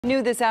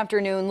New this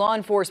afternoon, law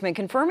enforcement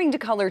confirming to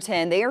Color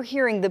 10 they are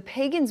hearing the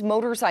Pagans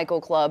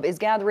Motorcycle Club is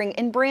gathering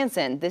in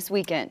Branson this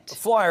weekend. A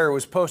flyer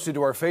was posted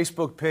to our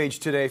Facebook page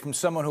today from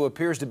someone who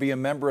appears to be a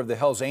member of the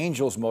Hells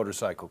Angels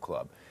Motorcycle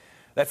Club.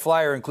 That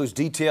flyer includes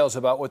details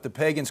about what the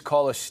Pagans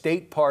call a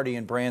state party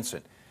in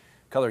Branson.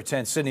 Color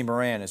 10's Sydney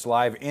Moran is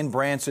live in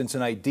Branson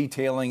tonight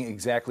detailing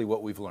exactly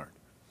what we've learned.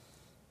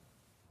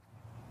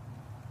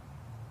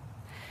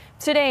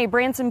 Today,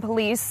 Branson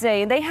police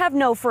say they have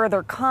no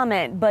further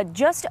comment, but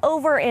just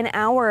over an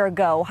hour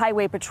ago,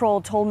 Highway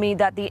Patrol told me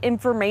that the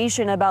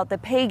information about the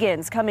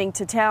Pagans coming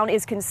to town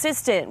is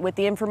consistent with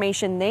the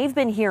information they've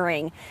been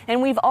hearing.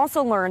 And we've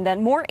also learned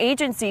that more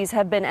agencies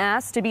have been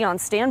asked to be on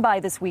standby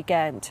this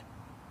weekend.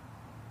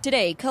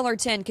 Today, Color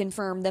 10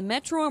 confirmed the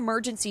Metro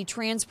Emergency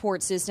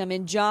Transport System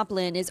in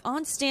Joplin is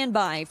on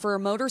standby for a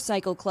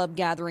motorcycle club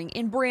gathering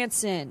in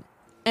Branson.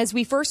 As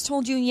we first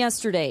told you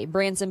yesterday,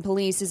 Branson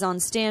Police is on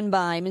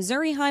standby,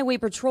 Missouri Highway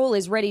Patrol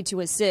is ready to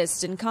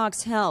assist, and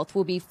Cox Health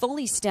will be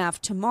fully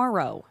staffed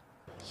tomorrow.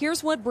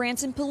 Here's what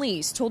Branson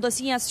Police told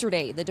us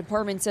yesterday. The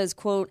department says,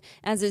 quote,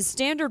 as is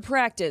standard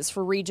practice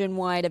for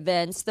region-wide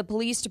events, the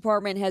police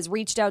department has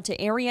reached out to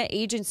area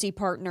agency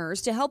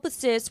partners to help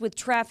assist with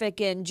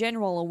traffic and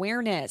general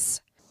awareness.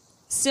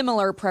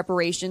 Similar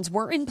preparations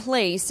were in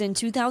place in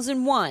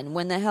 2001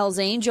 when the Hells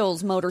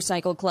Angels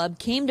Motorcycle Club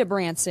came to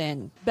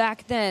Branson.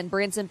 Back then,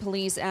 Branson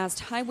police asked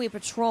Highway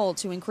Patrol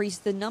to increase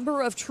the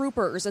number of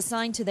troopers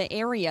assigned to the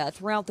area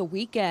throughout the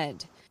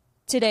weekend.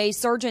 Today,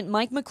 Sergeant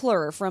Mike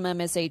McClure from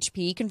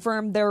MSHP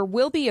confirmed there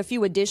will be a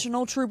few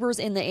additional troopers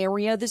in the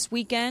area this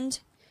weekend.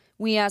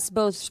 We asked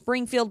both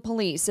Springfield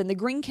Police and the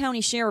Greene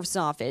County Sheriff's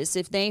Office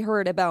if they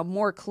heard about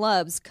more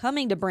clubs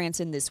coming to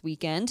Branson this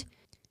weekend.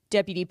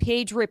 Deputy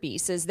Paige Rippey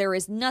says there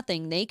is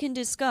nothing they can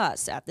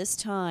discuss at this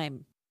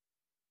time.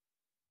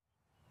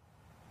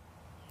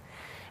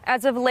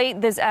 As of late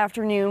this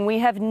afternoon, we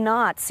have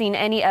not seen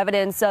any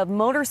evidence of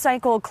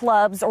motorcycle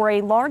clubs or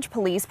a large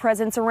police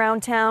presence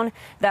around town.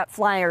 That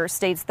flyer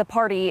states the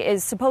party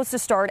is supposed to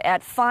start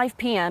at 5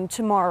 p.m.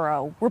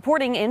 tomorrow.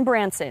 Reporting in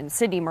Branson,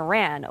 Sydney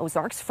Moran,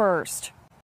 Ozarks First.